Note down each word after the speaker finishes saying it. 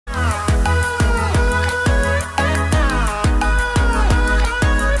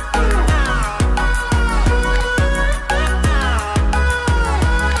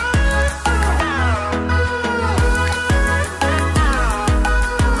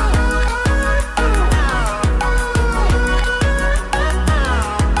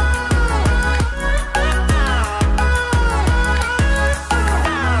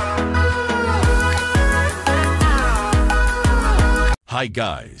Hi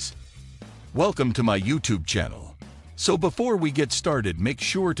guys, welcome to my YouTube channel. So before we get started, make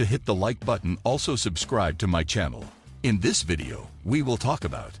sure to hit the like button, also subscribe to my channel. In this video, we will talk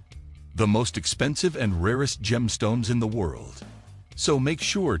about the most expensive and rarest gemstones in the world. So make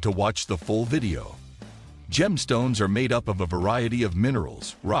sure to watch the full video. Gemstones are made up of a variety of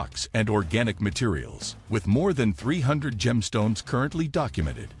minerals, rocks, and organic materials, with more than 300 gemstones currently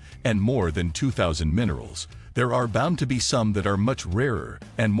documented and more than 2,000 minerals. There are bound to be some that are much rarer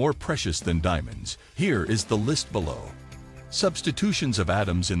and more precious than diamonds. Here is the list below. Substitutions of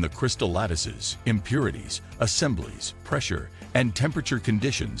atoms in the crystal lattices, impurities, assemblies, pressure, and temperature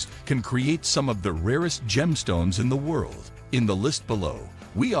conditions can create some of the rarest gemstones in the world. In the list below,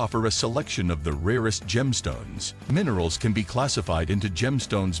 we offer a selection of the rarest gemstones. Minerals can be classified into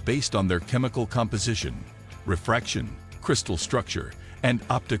gemstones based on their chemical composition, refraction, crystal structure, and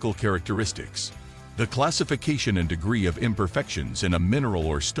optical characteristics. The classification and degree of imperfections in a mineral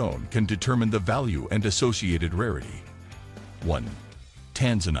or stone can determine the value and associated rarity. 1.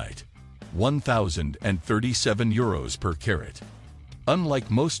 Tanzanite, 1,037 euros per carat.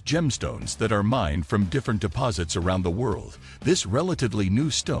 Unlike most gemstones that are mined from different deposits around the world, this relatively new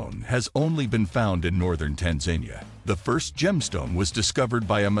stone has only been found in northern Tanzania. The first gemstone was discovered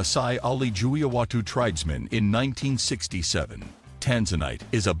by a Masai Ali Juiawatu tribesman in 1967. Tanzanite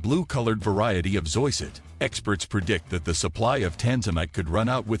is a blue-colored variety of zoisite. Experts predict that the supply of tanzanite could run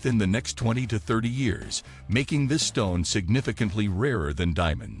out within the next 20 to 30 years, making this stone significantly rarer than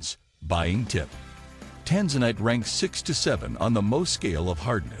diamonds. Buying tip: Tanzanite ranks 6 to 7 on the Mohs scale of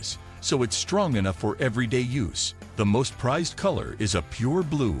hardness, so it's strong enough for everyday use. The most prized color is a pure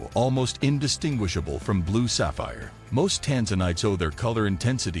blue, almost indistinguishable from blue sapphire. Most tanzanites owe their color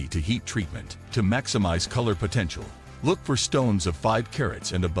intensity to heat treatment. To maximize color potential, look for stones of 5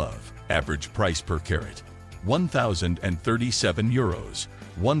 carats and above. Average price per carat: 1,037 euros,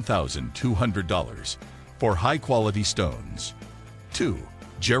 $1,200 for high-quality stones. 2.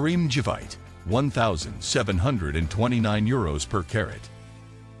 Gemstones, 1,729 euros per carat.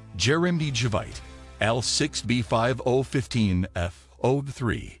 Gemstones,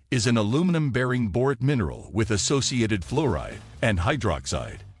 Al6B5015F03, is an aluminum-bearing borate mineral with associated fluoride and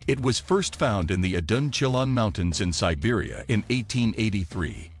hydroxide. It was first found in the Adunchilan Mountains in Siberia in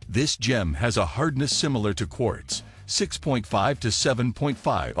 1883. This gem has a hardness similar to quartz, 6.5 to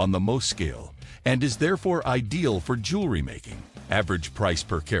 7.5 on the Mohs scale, and is therefore ideal for jewelry making. Average price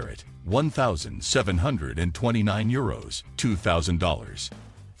per carat: 1,729 euros, $2,000.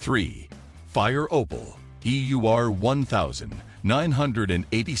 3. Fire opal, EUR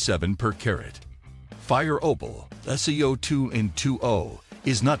 1,987 per carat. Fire opal, SeO2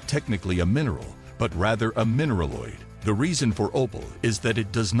 is not technically a mineral, but rather a mineraloid. The reason for opal is that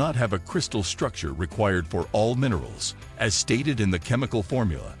it does not have a crystal structure required for all minerals. As stated in the chemical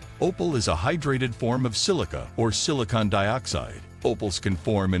formula, opal is a hydrated form of silica or silicon dioxide. Opals can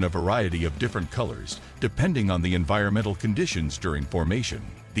form in a variety of different colors, depending on the environmental conditions during formation.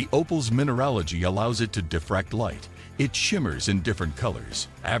 The opal's mineralogy allows it to diffract light. It shimmers in different colors.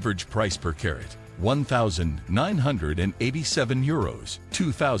 Average price per carat: 1,987 euros,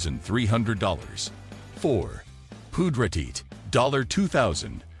 $2,300. 4. Poudretite,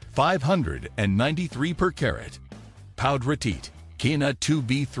 $2,593 per carat. Poudretite, Kina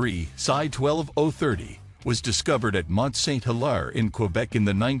 2B3, Psi 12030, was discovered at Mont Saint-Hilaire in Quebec in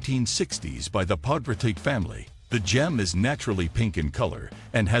the 1960s by the Poudretite family. The gem is naturally pink in color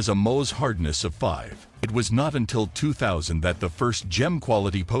and has a Mohs hardness of 5. It was not until 2000 that the first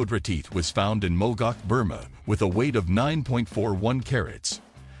gem-quality poudretite was found in Mogok, Burma, with a weight of 9.41 carats.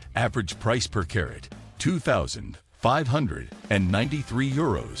 Average price per carat: 2,593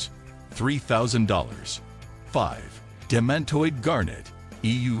 euros, $3,000. 5. Demantoid garnet,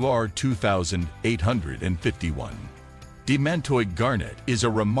 EUR 2,851. Demantoid garnet is a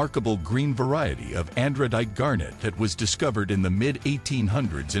remarkable green variety of andradite garnet that was discovered in the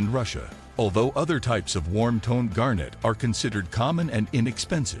mid-1800s in Russia. Although other types of warm-toned garnet are considered common and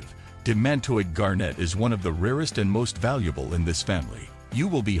inexpensive, demantoid garnet is one of the rarest and most valuable in this family. You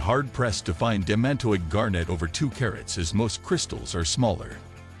will be hard-pressed to find demantoid garnet over 2 carats, as most crystals are smaller.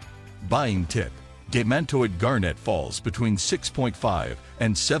 Buying tip: demantoid garnet falls between 6.5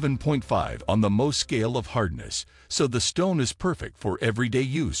 and 7.5 on the Mohs scale of hardness, so the stone is perfect for everyday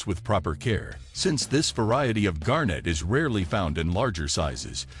use with proper care. Since this variety of garnet is rarely found in larger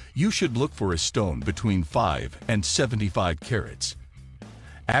sizes, you should look for a stone between 5 and 75 carats.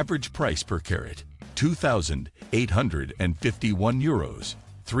 Average price per carat: 2,851 euros,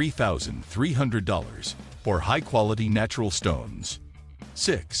 $3,300 for high-quality natural stones.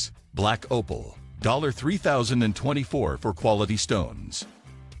 6. Black opal, $3,024 for quality stones.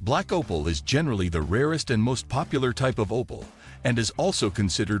 Black opal is generally the rarest and most popular type of opal, and is also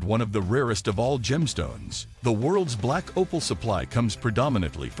considered one of the rarest of all gemstones. The world's black opal supply comes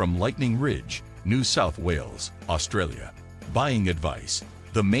predominantly from Lightning Ridge, New South Wales, Australia. Buying advice: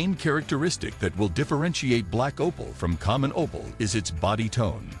 the main characteristic that will differentiate black opal from common opal is its body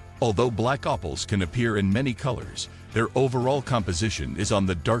tone. Although black opals can appear in many colors, their overall composition is on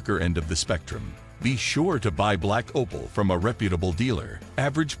the darker end of the spectrum. Be sure to buy black opal from a reputable dealer.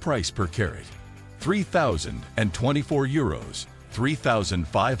 Average price per carat: €3,024,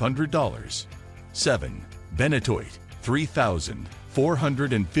 $3,500. 7. Benitoite,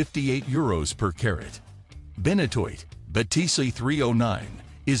 €3,458 per carat. Benitoite, BTC 309,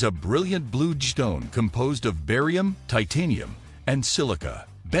 is a brilliant blue stone composed of barium, titanium, and silica.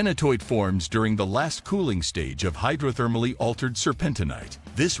 Benitoite forms during the last cooling stage of hydrothermally altered serpentinite.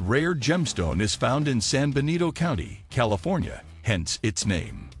 This rare gemstone is found in San Benito County, California, hence its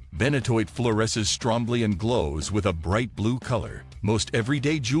name. Benitoite fluoresces strongly and glows with a bright blue color. Most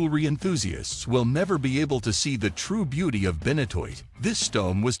everyday jewelry enthusiasts will never be able to see the true beauty of benitoite. This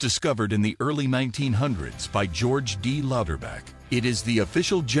stone was discovered in the early 1900s by George D. Louderback. It is the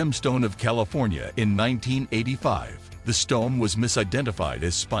official gemstone of California in 1985. The stone was misidentified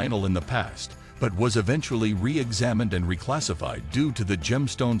as spinel in the past, but was eventually re-examined and reclassified due to the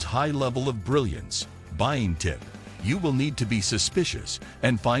gemstone's high level of brilliance. Buying tip: you will need to be suspicious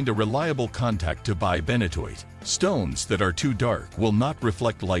and find a reliable contact to buy benitoite. Stones that are too dark will not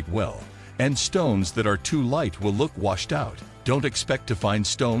reflect light well, and stones that are too light will look washed out. Don't expect to find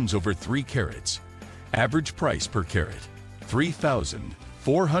stones over 3 carats. Average price per carat: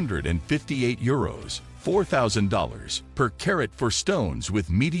 €3,458, $4,000 per carat for stones with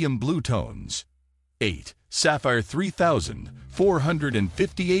medium blue tones. 8. Sapphire,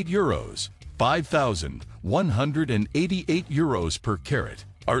 €3,458, €5,188 per carat,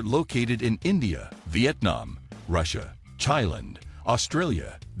 are located in India, Vietnam, Russia, Thailand,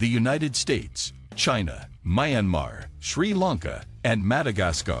 Australia, the United States, China, Myanmar, Sri Lanka, and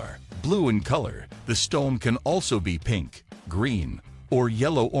Madagascar. Blue in color, the stone can also be pink, green, or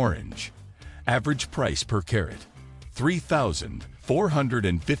yellow-orange. Average price per carat: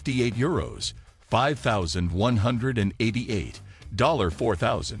 €3,458, $5,188,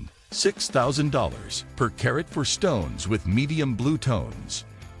 $4,000, $6,000 per carat for stones with medium blue tones.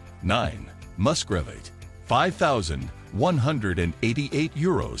 9. Muscovite,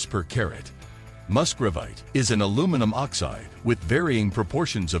 €5,188 per carat. Muscovite is an aluminum oxide with varying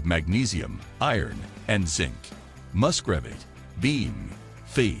proportions of magnesium, iron, and zinc. Muscovite, being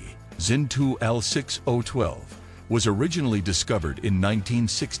Phi Zin2 L6012, was originally discovered in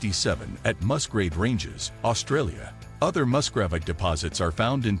 1967 at Musgrave Ranges, Australia. Other muscovite deposits are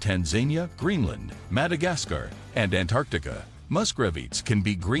found in Tanzania, Greenland, Madagascar, and Antarctica. Muscovites can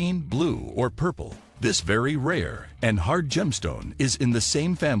be green, blue, or purple. This very rare and hard gemstone is in the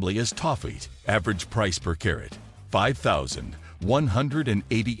same family as tawhite. Average price per carat: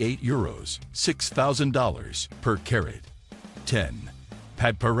 €5,188, $6,000 per carat. 10.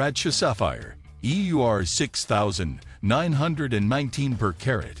 Padparadscha sapphire, EUR 6,919 per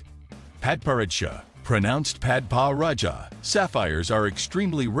carat. Padparadscha, pronounced Padparadscha, sapphires are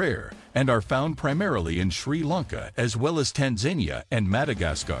extremely rare and are found primarily in Sri Lanka as well as Tanzania and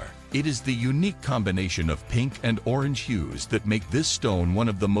Madagascar. It is the unique combination of pink and orange hues that make this stone one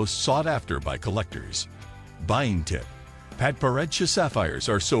of the most sought after by collectors. Buying tip: Padparadscha sapphires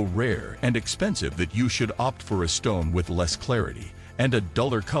are so rare and expensive that you should opt for a stone with less clarity and a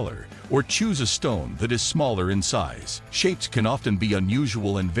duller color, or choose a stone that is smaller in size. Shapes can often be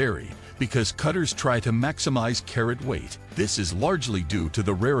unusual and vary because cutters try to maximize carat weight. This is largely due to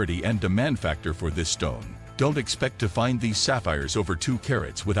the rarity and demand factor for this stone. Don't expect to find these sapphires over 2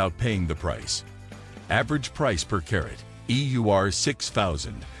 carats without paying the price. Average price per carat: EUR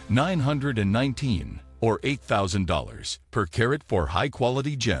 6,919 or $8,000 per carat for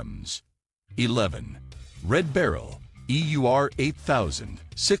high-quality gems. 11. Red beryl, EUR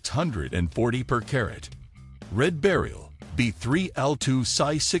 8,640 per carat. Red beryl, B3L2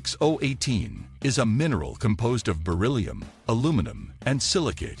 Psi 6018, is a mineral composed of beryllium, aluminum, and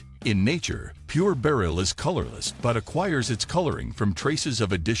silicate. In nature, pure beryl is colorless but acquires its coloring from traces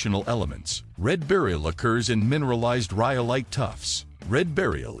of additional elements. Red beryl occurs in mineralized rhyolite tuffs. Red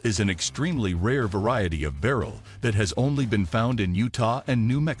beryl is an extremely rare variety of beryl that has only been found in Utah and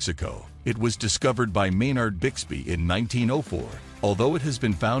New Mexico. It was discovered by Maynard Bixby in 1904. Although it has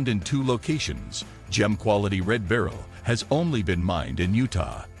been found in 2 locations, gem-quality red beryl has only been mined in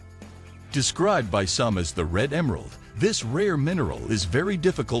Utah. Described by some as the red emerald, This rare mineral is very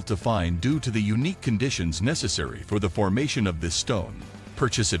difficult to find due to the unique conditions necessary for the formation of this stone.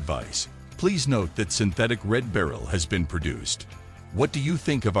 Purchase advice. Please note that synthetic red beryl has been produced. What do you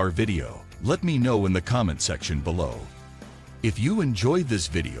think of our video? Let me know in the comment section below. If you enjoyed this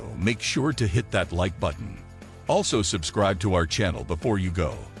video, make sure to hit that like button. Also subscribe to our channel before you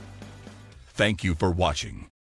go. Thank you for watching.